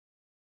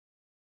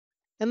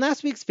In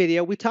last week's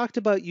video, we talked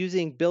about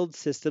using build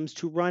systems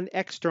to run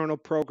external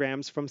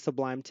programs from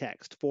Sublime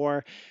Text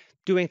for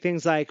doing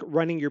things like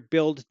running your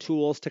build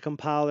tools to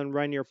compile and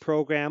run your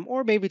program,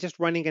 or maybe just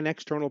running an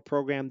external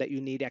program that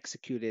you need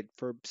executed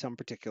for some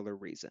particular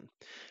reason.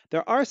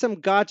 There are some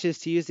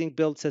gotchas to using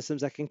build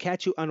systems that can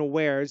catch you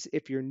unawares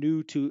if you're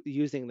new to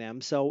using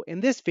them. So in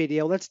this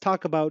video, let's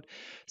talk about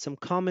some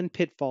common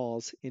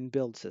pitfalls in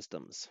build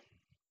systems.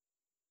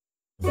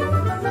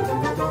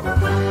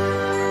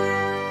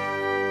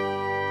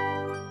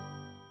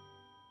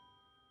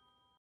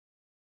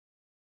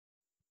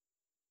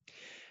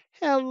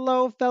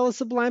 Hello, fellow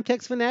Sublime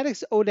Text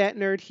fanatics. ODAT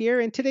Nerd here,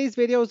 and today's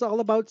video is all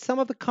about some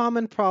of the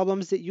common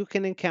problems that you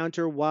can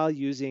encounter while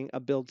using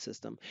a build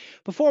system.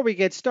 Before we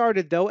get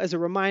started, though, as a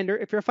reminder,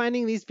 if you're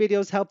finding these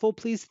videos helpful,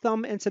 please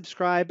thumb and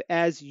subscribe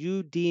as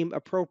you deem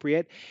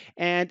appropriate.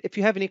 And if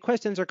you have any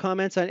questions or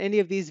comments on any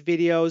of these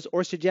videos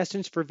or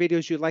suggestions for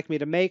videos you'd like me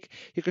to make,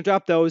 you can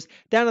drop those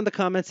down in the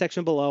comment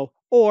section below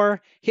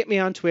or hit me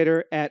on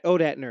Twitter at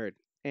ODAT Nerd.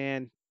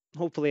 And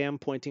hopefully I'm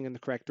pointing in the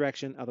correct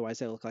direction.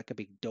 Otherwise, I look like a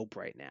big dope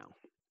right now.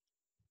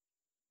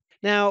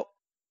 Now,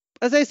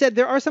 as I said,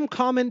 there are some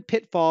common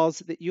pitfalls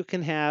that you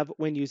can have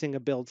when using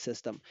a build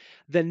system.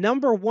 The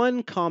number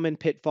one common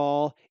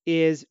pitfall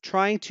is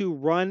trying to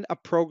run a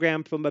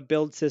program from a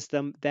build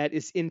system that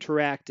is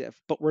interactive.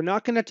 But we're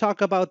not going to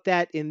talk about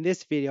that in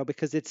this video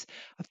because it's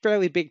a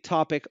fairly big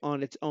topic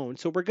on its own.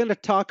 So we're going to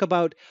talk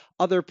about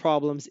other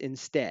problems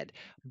instead.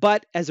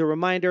 But as a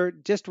reminder,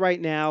 just right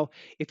now,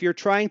 if you're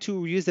trying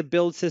to use a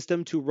build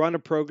system to run a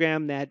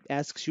program that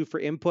asks you for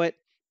input,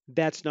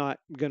 that's not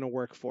going to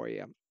work for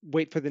you.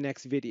 Wait for the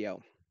next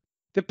video.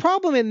 The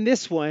problem in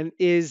this one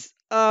is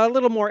a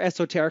little more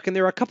esoteric, and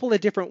there are a couple of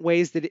different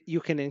ways that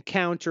you can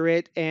encounter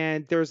it,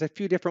 and there's a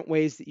few different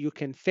ways that you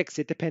can fix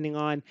it depending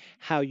on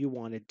how you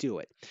want to do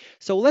it.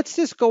 So let's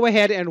just go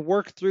ahead and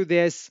work through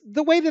this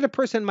the way that a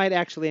person might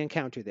actually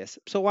encounter this.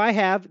 So I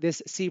have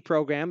this C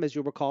program, as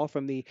you recall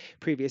from the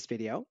previous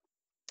video.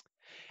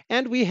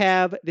 And we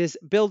have this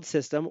build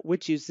system,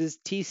 which uses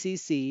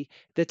TCC,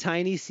 the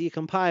tiny C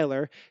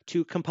compiler,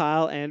 to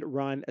compile and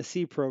run a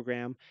C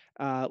program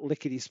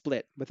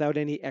lickety-split without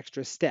any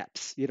extra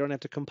steps. You don't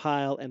have to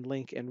compile and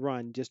link and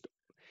run. Just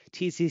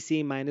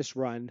TCC minus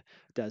run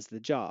does the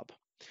job.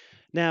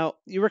 Now,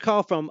 you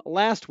recall from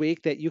last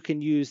week that you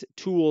can use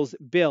tools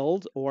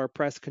build or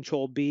press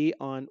Control B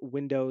on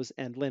Windows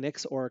and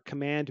Linux or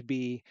Command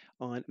B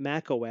on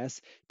Mac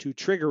OS to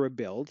trigger a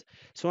build.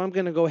 So I'm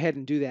going to go ahead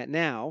and do that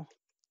now.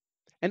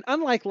 And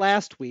unlike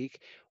last week,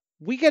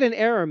 we get an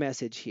error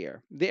message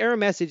here. The error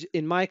message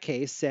in my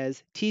case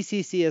says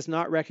TCC is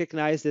not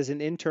recognized as an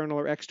internal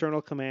or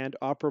external command,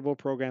 operable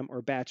program,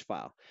 or batch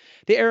file.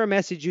 The error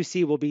message you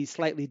see will be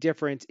slightly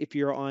different if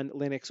you're on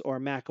Linux or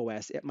Mac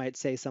OS. It might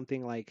say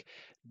something like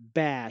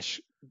bash,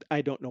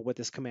 I don't know what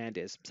this command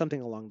is, something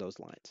along those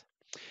lines.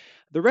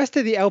 The rest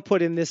of the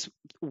output in this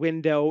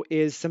window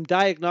is some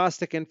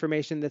diagnostic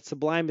information that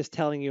Sublime is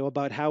telling you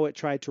about how it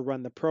tried to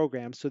run the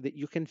program so that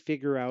you can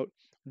figure out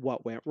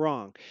what went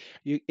wrong.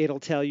 It'll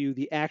tell you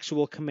the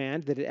actual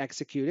command that it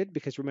executed,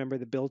 because remember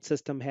the build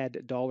system had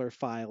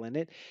 $file in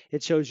it.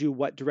 It shows you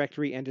what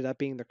directory ended up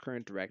being the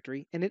current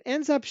directory, and it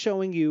ends up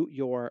showing you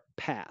your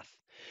path.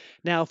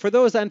 Now, for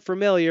those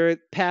unfamiliar,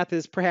 path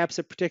is perhaps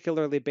a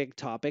particularly big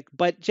topic,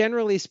 but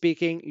generally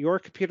speaking, your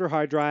computer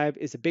hard drive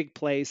is a big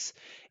place,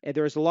 and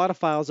there's a lot of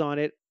files on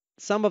it.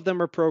 Some of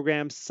them are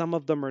programs, some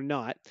of them are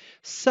not.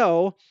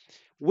 So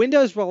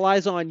Windows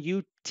relies on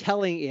you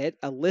telling it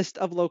a list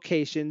of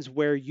locations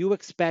where you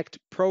expect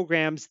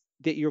programs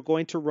that you're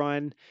going to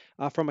run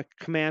from a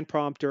command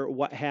prompt or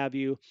what have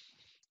you,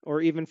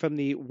 or even from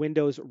the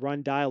Windows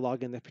run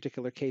dialog in the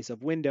particular case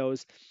of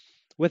Windows,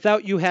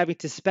 without you having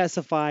to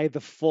specify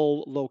the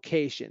full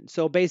location.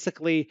 So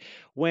basically,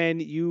 when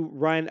you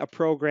run a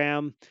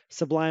program,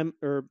 Sublime,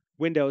 or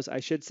Windows, I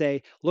should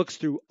say, looks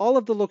through all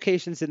of the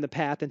locations in the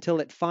path until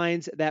it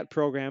finds that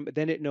program,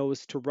 then it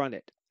knows to run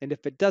it. And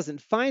if it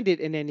doesn't find it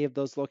in any of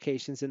those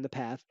locations in the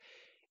path,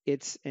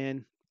 it's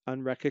an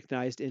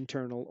unrecognized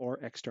internal or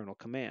external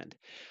command.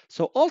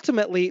 So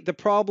ultimately, the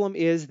problem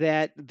is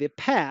that the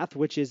path,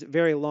 which is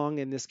very long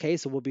in this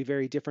case, it will be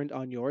very different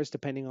on yours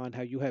depending on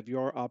how you have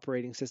your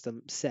operating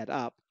system set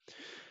up,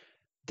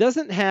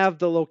 doesn't have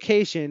the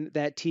location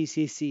that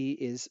TCC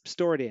is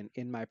stored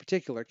in my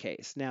particular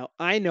case. Now,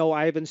 I know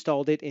I've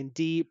installed it in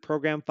D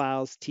program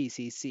files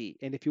TCC.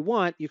 And if you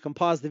want, you can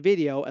pause the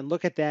video and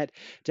look at that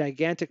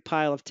gigantic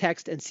pile of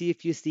text and see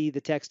if you see the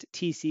text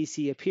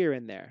TCC appear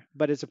in there.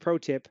 But as a pro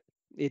tip,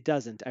 it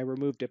doesn't. I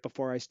removed it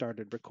before I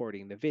started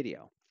recording the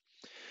video.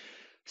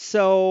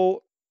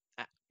 So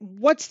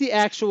what's the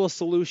actual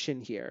solution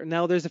here?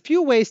 Now, there's a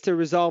few ways to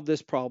resolve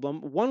this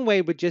problem. One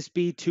way would just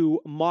be to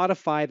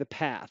modify the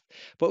path.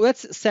 But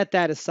let's set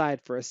that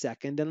aside for a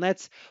second, and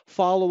let's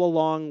follow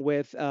along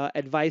with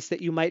advice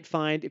that you might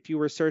find if you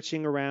were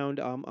searching around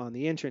on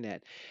the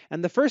internet.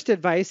 And the first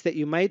advice that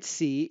you might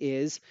see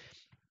is,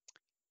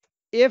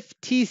 if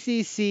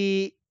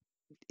TCC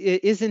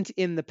isn't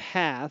in the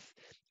path,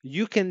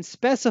 you can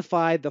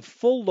specify the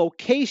full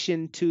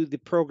location to the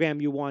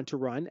program you want to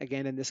run,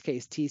 again, in this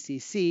case,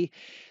 TCC,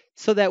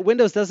 so that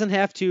Windows doesn't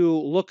have to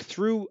look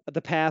through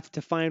the path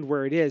to find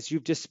where it is.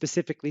 You've just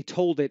specifically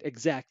told it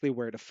exactly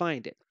where to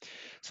find it.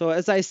 So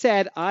as I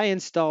said, I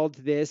installed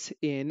this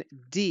in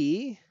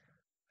D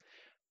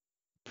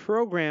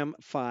program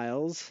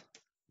files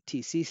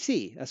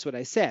TCC. That's what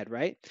I said,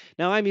 right?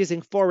 Now I'm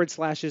using forward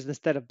slashes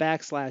instead of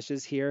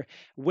backslashes here.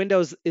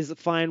 Windows is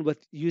fine with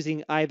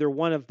using either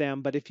one of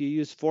them, but if you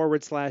use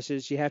forward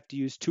slashes, you have to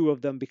use two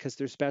of them because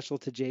they're special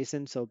to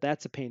JSON, so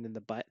that's a pain in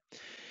the butt.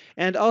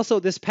 And also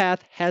this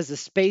path has a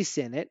space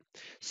in it.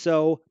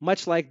 So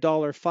much like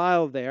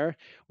 $file there,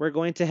 we're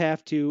going to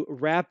have to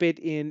wrap it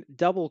in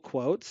double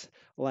quotes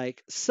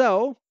like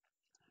so,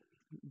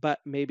 but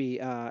maybe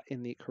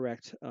in the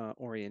correct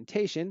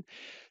orientation,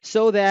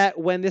 so that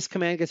when this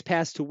command gets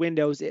passed to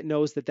Windows, it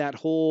knows that that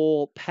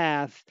whole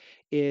path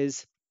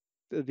is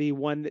the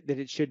one that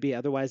it should be.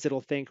 Otherwise, it'll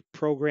think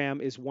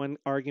program is one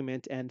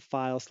argument and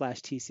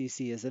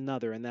file/tcc is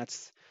another, and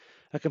that's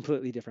a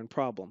completely different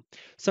problem.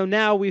 So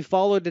now we've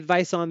followed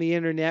advice on the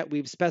internet.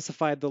 We've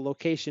specified the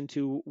location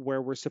to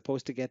where we're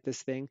supposed to get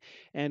this thing,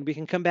 and we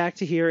can come back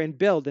to here and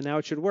build, and now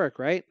it should work,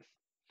 right?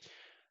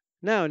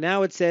 No,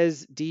 now it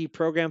says D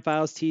program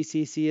files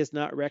TCC is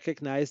not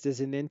recognized as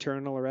an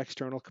internal or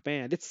external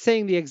command. It's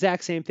saying the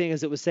exact same thing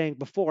as it was saying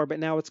before, but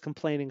now it's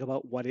complaining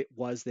about what it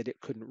was that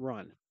it couldn't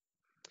run.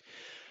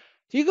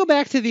 You go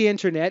back to the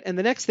internet, and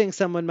the next thing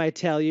someone might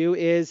tell you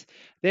is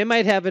they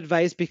might have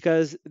advice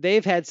because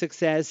they've had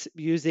success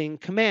using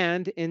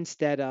command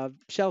instead of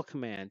shell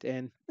command.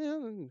 And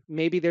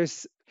maybe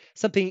there's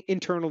something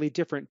internally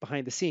different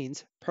behind the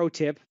scenes. Pro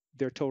tip,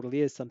 there totally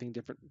is something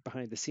different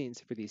behind the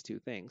scenes for these two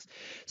things.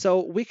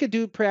 So we could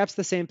do perhaps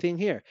the same thing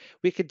here.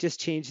 We could just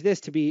change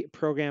this to be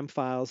program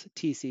files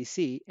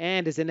TCC.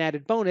 And as an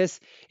added bonus,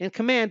 in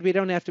command, we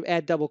don't have to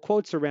add double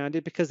quotes around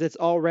it because it's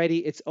already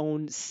its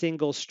own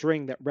single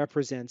string that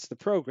represents the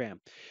program.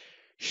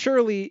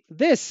 Surely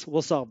this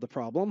will solve the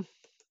problem.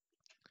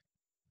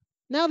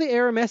 Now the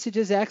error message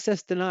is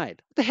access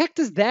denied. What the heck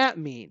does that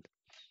mean?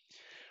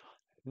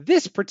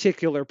 This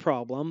particular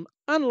problem,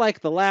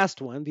 unlike the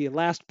last one, the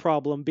last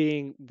problem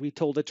being we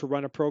told it to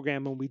run a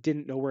program and we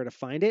didn't know where to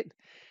find it,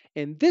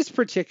 in this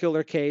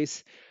particular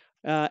case,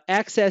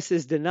 access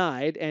is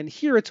denied, and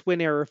here it's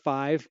WinError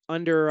 5.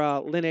 Under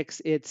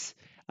Linux, it's,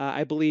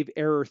 I believe,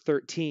 error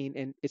 13,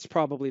 and it's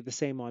probably the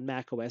same on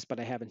macOS, but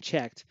I haven't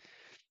checked.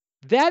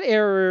 That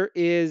error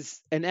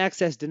is an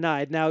access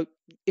denied. Now,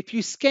 if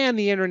you scan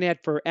the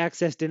internet for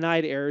access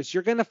denied errors,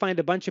 you're going to find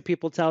a bunch of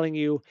people telling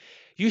you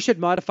you should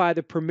modify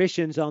the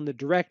permissions on the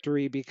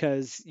directory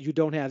because you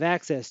don't have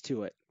access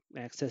to it.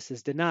 Access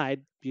is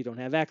denied, you don't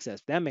have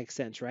access. That makes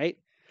sense, right?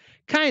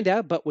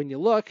 Kinda, but when you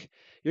look,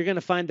 you're going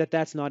to find that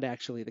that's not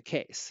actually the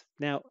case.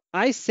 Now,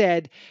 I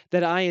said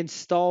that I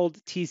installed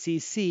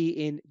TCC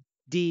in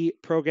D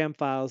program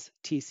files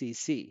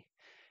TCC.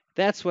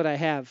 That's what I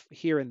have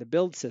here in the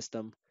build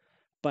system.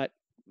 But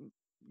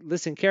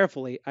listen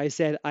carefully, I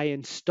said I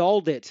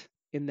installed it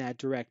in that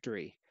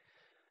directory.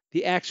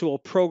 The actual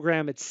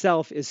program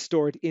itself is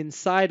stored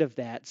inside of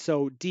that.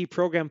 So D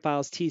program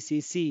files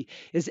TCC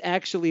is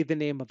actually the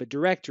name of a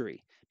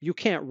directory. You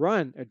can't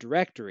run a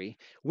directory.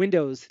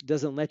 Windows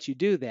doesn't let you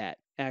do that.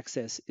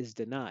 Access is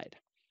denied.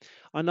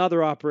 On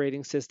other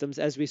operating systems,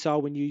 as we saw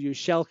when you use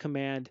shell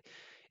command,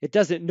 it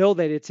doesn't know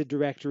that it's a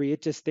directory.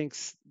 It just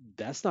thinks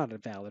that's not a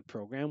valid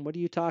program. What are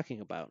you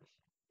talking about?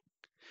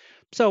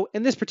 So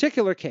in this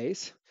particular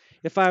case,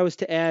 if I was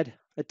to add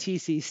a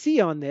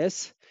TCC on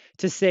this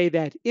to say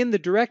that in the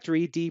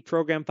directory D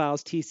program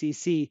files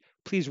TCC,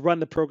 please run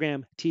the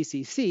program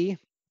TCC,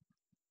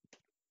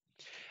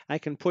 I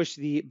can push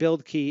the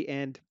build key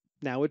and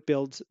now it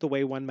builds the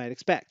way one might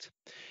expect.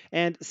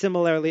 And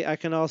similarly, I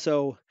can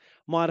also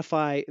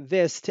modify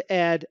this to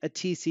add a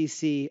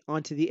TCC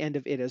onto the end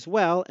of it as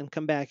well and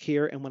come back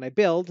here, and when I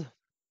build,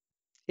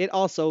 it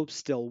also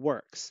still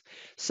works.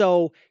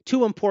 So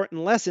two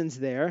important lessons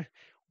there.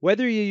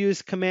 Whether you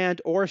use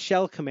command or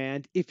shell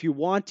command, if you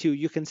want to,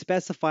 you can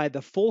specify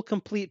the full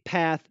complete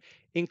path,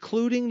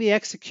 including the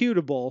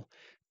executable,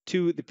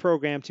 to the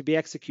program to be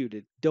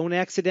executed. Don't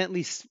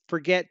accidentally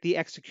forget the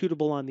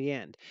executable on the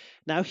end.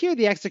 Now here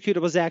the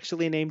executable is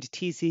actually named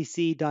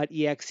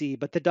tcc.exe,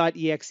 but the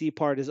 .exe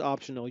part is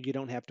optional. You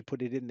don't have to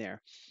put it in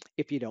there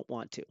if you don't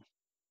want to.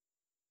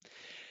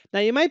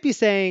 Now you might be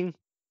saying,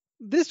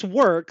 this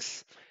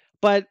works,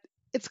 but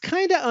it's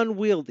kind of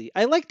unwieldy.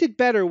 I liked it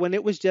better when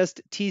it was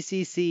just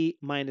TCC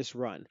minus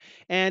run.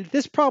 And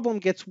this problem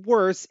gets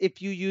worse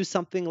if you use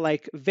something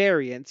like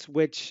variants,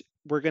 which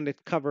we're going to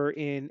cover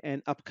in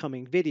an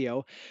upcoming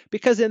video,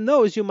 because in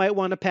those you might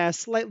want to pass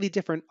slightly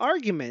different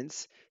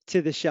arguments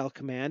to the shell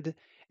command.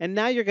 And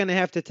now you're going to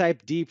have to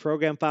type D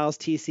program files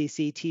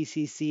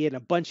TCC in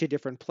a bunch of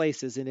different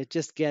places, and it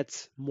just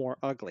gets more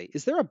ugly.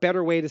 Is there a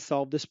better way to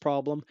solve this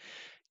problem?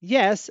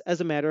 Yes,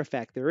 as a matter of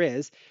fact, there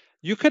is.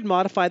 You could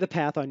modify the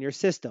path on your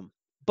system,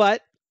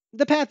 but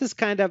the path is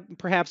kind of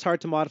perhaps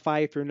hard to modify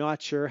if you're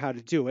not sure how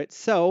to do it.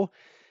 So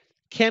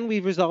Can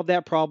we resolve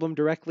that problem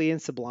directly in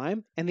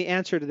Sublime? And the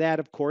answer to that,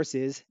 of course,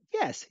 is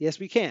yes. Yes,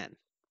 we can.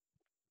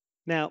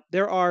 Now,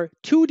 there are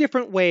two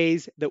different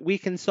ways that we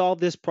can solve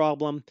this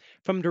problem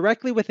from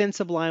directly within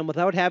Sublime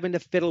without having to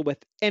fiddle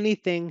with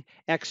anything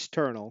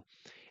external.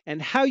 And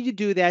how you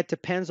do that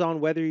depends on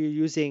whether you're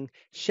using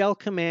shell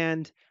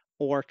command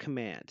or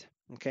command.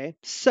 Okay,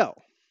 so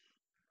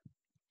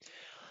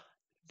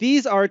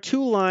these are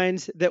two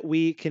lines that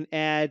we can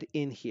add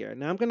in here.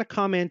 Now I'm going to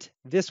comment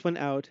this one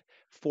out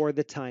for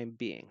the time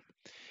being.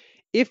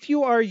 If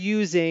you are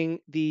using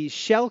the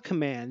shell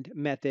command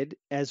method,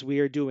 as we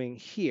are doing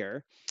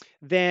here,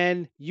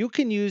 then you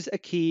can use a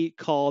key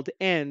called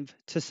env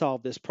to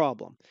solve this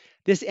problem.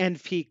 This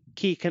env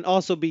key can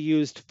also be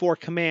used for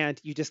command.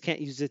 You just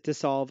can't use it to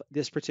solve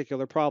this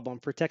particular problem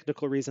for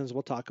technical reasons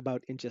we'll talk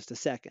about in just a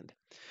second.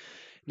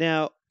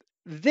 Now,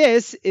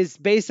 this is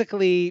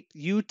basically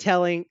you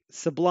telling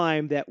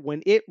Sublime that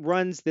when it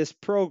runs this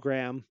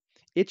program,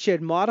 it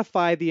should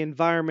modify the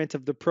environment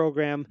of the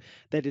program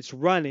that it's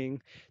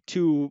running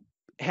to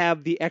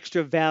have the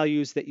extra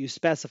values that you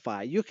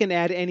specify. You can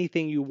add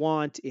anything you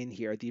want in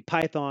here. The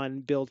Python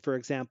build, for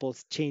example,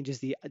 changes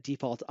the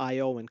default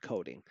IO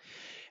encoding.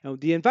 Now,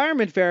 the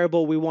environment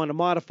variable we want to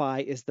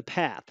modify is the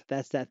path.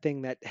 That's that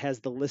thing that has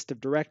the list of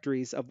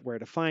directories of where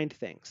to find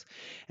things.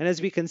 And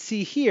as we can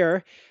see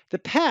here, the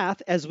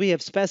path, as we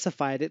have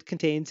specified it,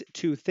 contains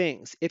two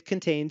things. It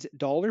contains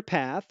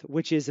 $path,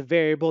 which is a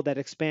variable that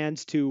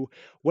expands to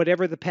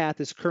whatever the path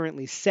is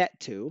currently set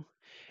to,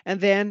 and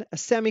then a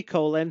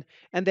semicolon,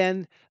 and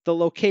then the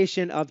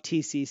location of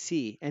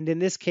TCC. And in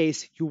this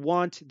case, you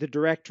want the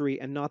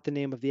directory and not the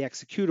name of the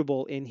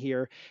executable in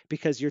here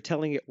because you're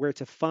telling it where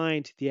to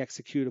find the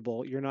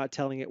executable. You're not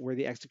telling it where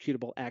the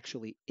executable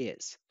actually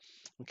is.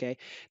 Okay.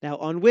 Now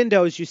on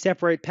Windows, you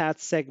separate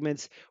path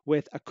segments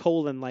with a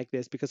colon like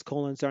this because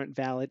colons aren't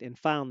valid in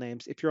file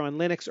names. If you're on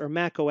Linux or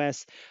Mac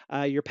OS,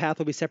 your path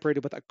will be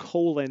separated with a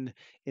colon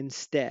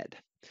instead.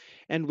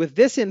 And with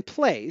this in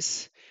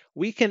place,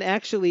 we can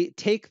actually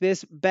take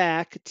this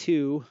back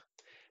to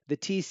the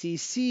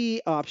TCC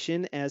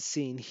option as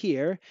seen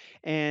here.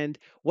 And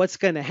what's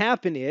going to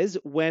happen is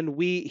when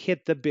we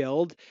hit the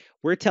build,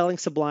 we're telling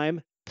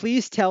Sublime,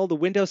 please tell the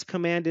Windows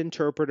command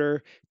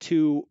interpreter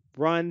to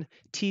run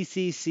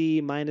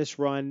tcc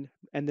 -run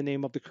and the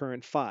name of the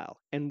current file.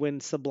 And when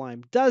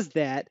Sublime does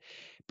that,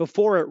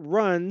 before it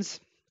runs,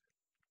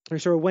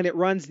 when it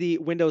runs the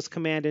Windows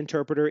command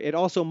interpreter, it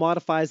also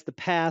modifies the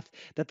path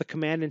that the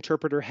command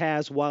interpreter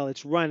has while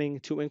it's running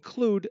to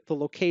include the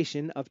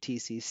location of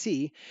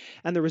TCC.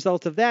 And the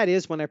result of that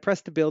is when I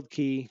press the build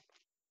key,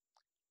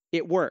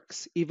 it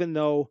works, even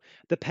though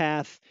the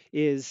path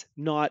is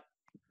not,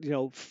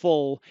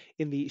 full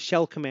in the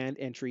shell command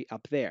entry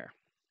up there.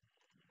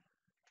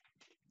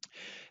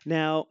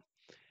 Now,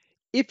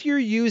 if you're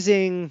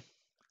using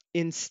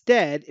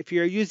Instead, if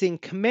you're using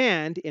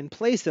command in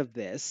place of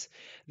this,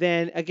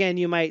 then again,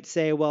 you might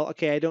say, well,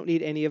 okay, I don't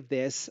need any of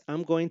this.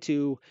 I'm going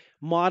to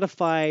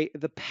modify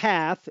the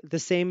path the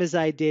same as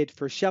I did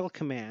for shell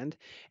command,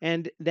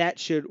 and that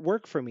should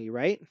work for me,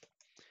 right?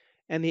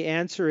 And the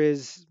answer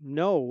is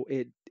no,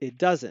 it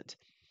doesn't.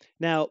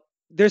 Now,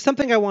 there's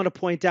something I want to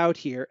point out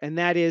here, and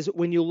that is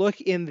when you look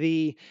in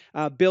the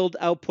build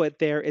output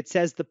there, it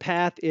says the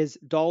path is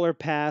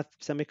 $path,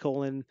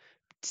 semicolon,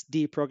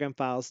 D program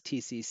files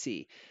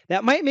TCC.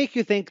 That might make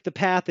you think the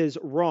path is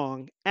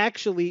wrong.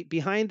 Actually,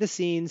 behind the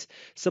scenes,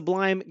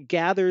 Sublime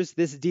gathers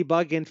this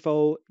debug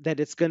info that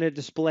it's going to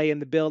display in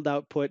the build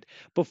output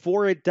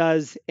before it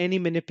does any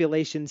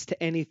manipulations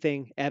to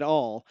anything at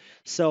all.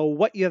 So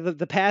what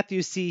the path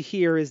you see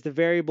here is the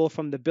variable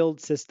from the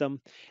build system.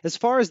 As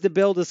far as the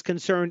build is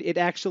concerned, it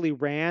actually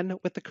ran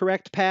with the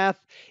correct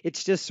path.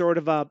 It's just sort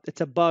of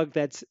it's a bug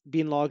that's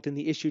being logged in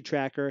the issue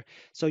tracker.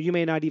 So you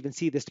may not even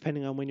see this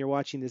depending on when you're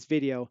watching this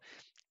video.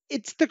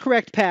 It's the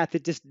correct path.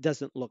 It just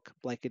doesn't look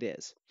like it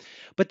is.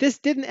 But this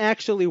didn't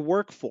actually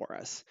work for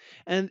us.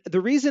 And the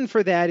reason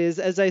for that is,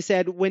 as I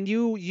said, when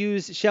you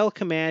use shell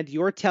command,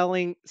 you're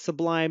telling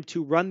Sublime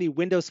to run the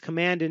Windows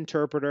command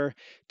interpreter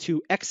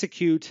to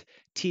execute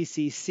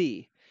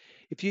TCC.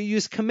 If you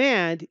use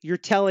command, you're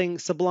telling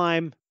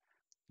Sublime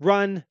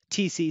run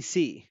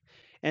TCC.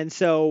 And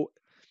so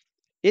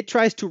it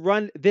tries to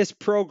run this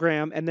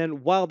program, and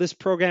then while this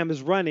program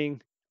is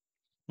running,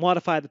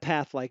 modify the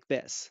path like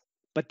this.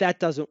 But that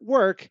doesn't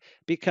work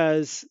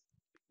because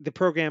the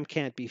program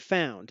can't be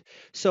found.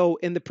 So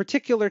in the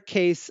particular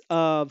case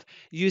of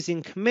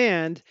using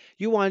command,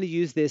 you want to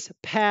use this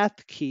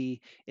path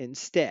key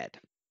instead.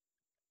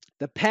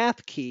 The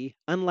path key,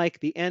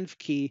 unlike the env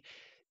key,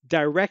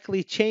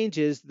 directly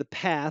changes the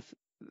path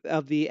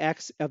of the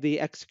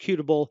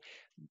executable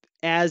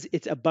as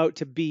it's about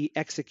to be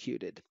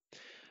executed.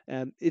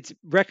 It's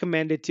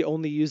recommended to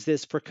only use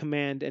this for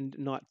command and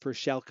not for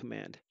shell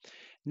command.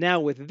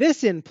 Now with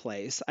this in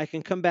place, I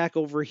can come back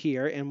over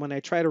here, and when I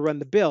try to run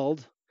the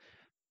build,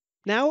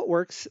 now it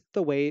works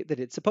the way that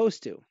it's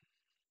supposed to.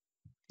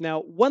 Now,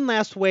 one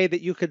last way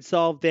that you could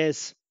solve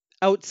this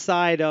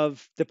outside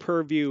of the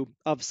purview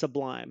of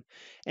Sublime.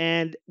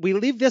 And we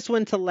leave this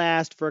one to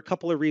last for a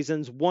couple of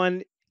reasons.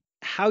 One,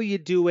 how you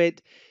do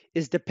it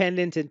is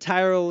dependent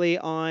entirely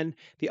on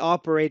the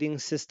operating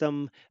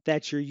system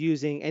that you're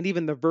using and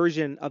even the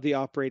version of the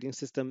operating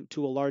system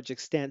to a large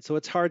extent. So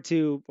it's hard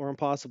to or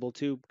impossible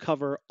to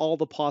cover all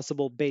the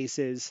possible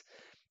bases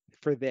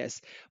for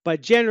this.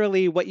 But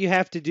generally, what you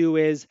have to do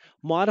is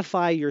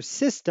modify your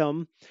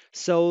system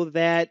so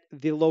that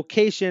the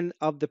location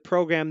of the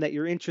program that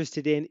you're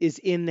interested in is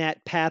in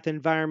that path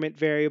environment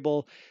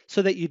variable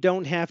so that you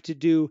don't have to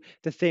do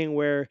the thing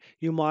where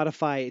you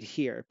modify it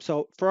here.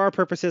 So for our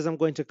purposes, I'm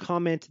going to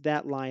comment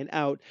that line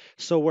out.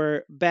 So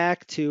we're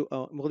back to,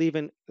 we'll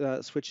even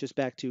switch this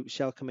back to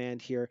shell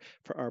command here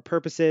for our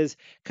purposes.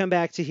 Come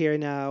back to here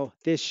now.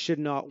 This should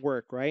not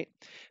work, right?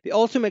 The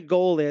ultimate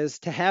goal is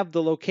to have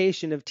the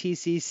location of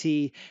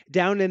TCC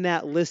down in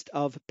that list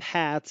of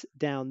paths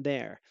down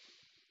there.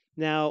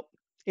 Now,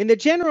 in the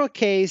general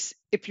case,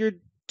 if you're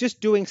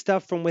just doing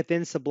stuff from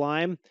within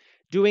Sublime,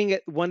 doing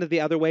it one of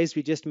the other ways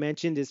we just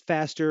mentioned is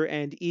faster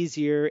and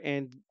easier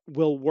and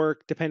will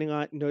work depending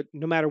on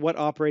no matter what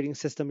operating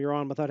system you're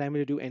on without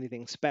having to do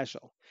anything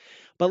special.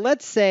 But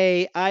let's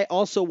say I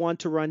also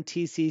want to run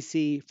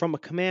TCC from a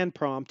command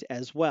prompt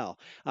as well.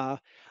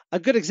 A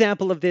good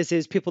example of this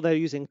is people that are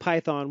using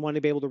Python want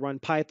to be able to run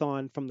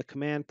Python from the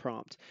command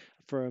prompt.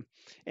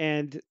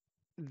 And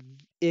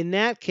in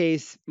that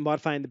case,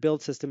 modifying the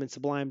build system in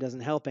Sublime doesn't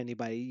help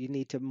anybody. You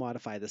need to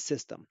modify the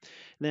system.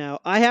 Now,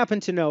 I happen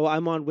to know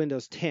I'm on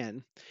Windows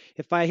 10.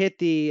 If I hit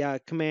the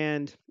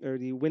command or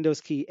the Windows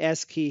key,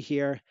 S key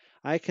here,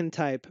 I can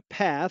type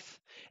path,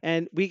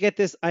 and we get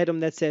this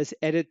item that says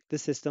edit the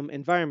system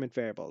environment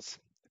variables.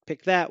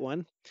 Pick that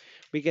one.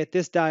 We get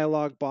this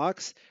dialog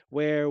box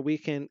where we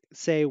can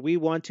say we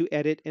want to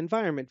edit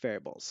environment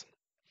variables.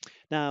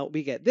 Now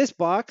we get this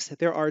box.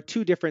 There are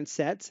two different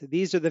sets.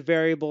 These are the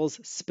variables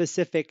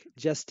specific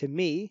just to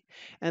me,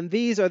 and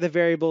these are the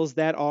variables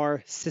that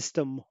are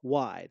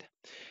system-wide.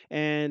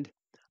 And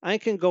I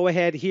can go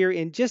ahead here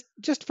and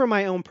just for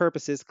my own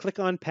purposes, click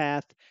on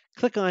path,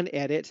 click on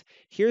edit.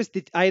 Here's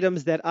the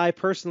items that I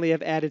personally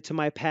have added to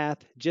my path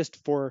just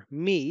for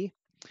me.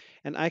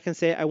 And I can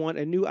say I want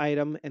a new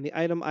item, and the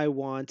item I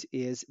want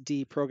is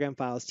D program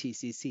files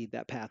TCC,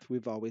 that path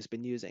we've always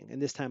been using.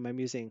 And this time I'm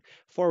using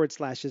forward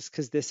slashes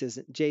because this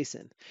isn't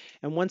JSON.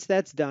 And once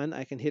that's done,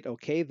 I can hit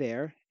OK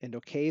there, and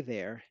OK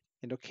there,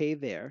 and OK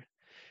there.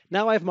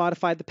 Now I've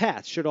modified the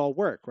path. Should all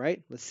work,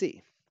 right? Let's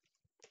see.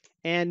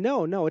 And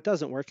no, it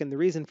doesn't work. And the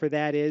reason for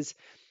that is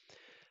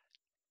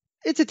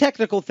it's a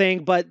technical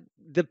thing, but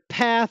the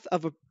path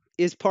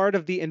is part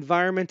of the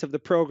environment of the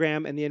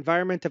program, and the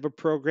environment of a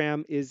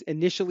program is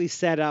initially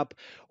set up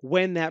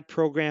when that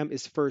program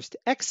is first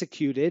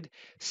executed.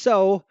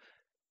 So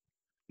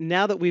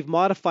now that we've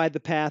modified the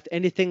path,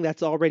 anything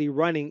that's already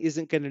running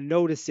isn't going to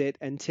notice it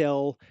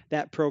until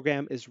that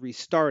program is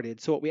restarted.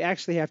 So what we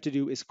actually have to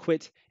do is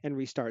quit and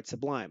restart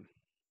Sublime.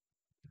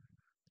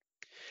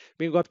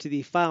 We can go up to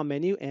the File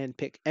menu and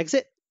pick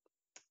Exit.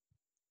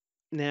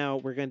 Now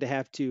we're going to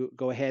have to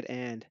go ahead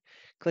and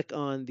click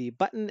on the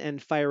button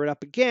and fire it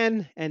up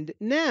again. And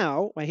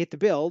now I hit the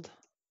build.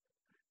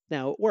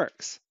 Now it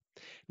works.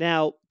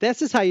 Now,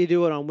 this is how you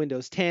do it on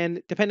Windows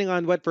 10. Depending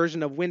on what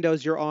version of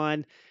Windows you're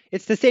on,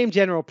 it's the same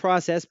general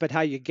process, but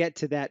how you get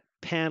to that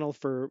panel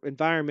for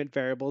environment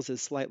variables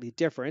is slightly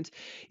different.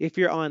 If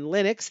you're on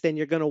Linux, then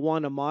you're going to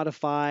want to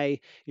modify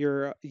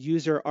your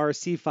user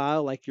RC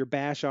file, like your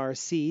bash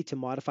RC, to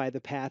modify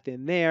the path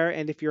in there.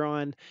 And if you're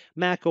on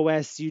Mac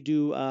OS, you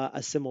do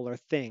a similar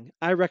thing.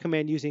 I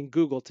recommend using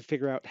Google to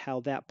figure out how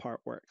that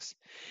part works.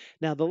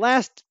 Now, the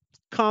last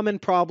common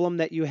problem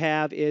that you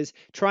have is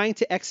trying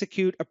to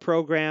execute a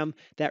program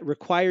that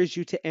requires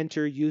you to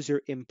enter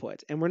user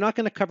input. And we're not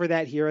going to cover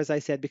that here, as I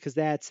said, because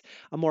that's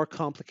a more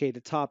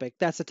complicated topic.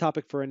 That's a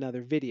topic for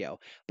another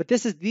video. But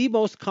this is the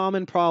most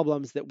common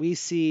problems that we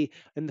see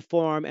in the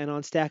forum and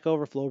on Stack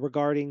Overflow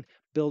regarding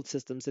build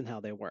systems and how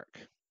they work.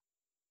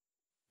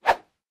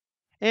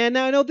 And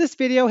now I know this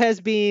video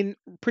has been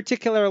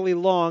particularly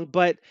long,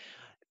 but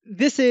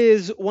this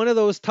is one of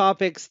those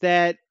topics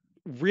that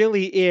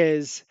really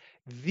is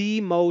the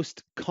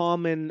most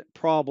common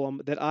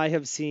problem that I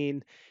have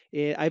seen.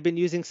 I've been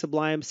using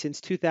Sublime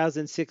since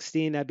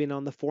 2016. I've been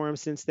on the forum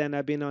since then.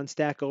 I've been on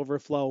Stack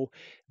Overflow.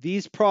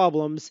 These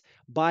problems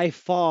by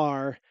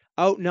far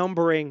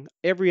outnumbering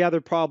every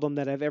other problem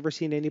that I've ever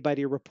seen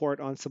anybody report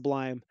on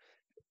Sublime.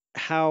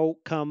 How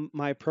come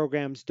my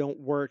programs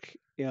don't work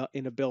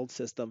in a build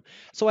system?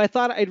 So I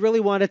thought I'd really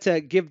wanted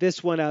to give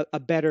this one a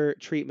better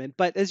treatment.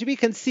 But as we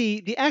can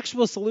see, the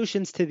actual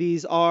solutions to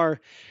these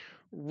are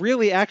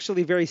really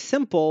actually very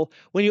simple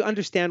when you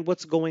understand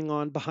what's going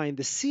on behind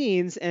the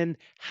scenes and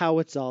how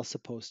it's all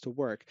supposed to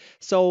work.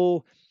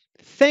 So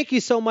thank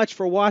you so much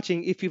for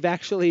watching. If you've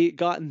actually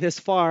gotten this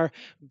far,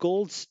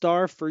 gold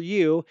star for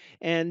you.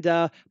 And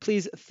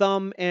please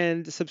thumb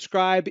and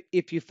subscribe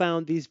if you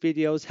found these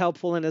videos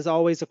helpful. And as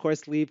always, of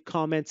course, leave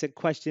comments and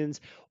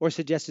questions or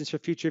suggestions for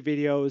future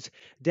videos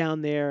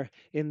down there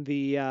in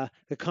the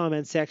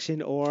comment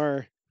section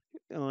or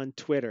on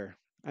Twitter.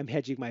 I'm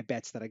hedging my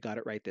bets that I got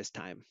it right this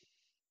time.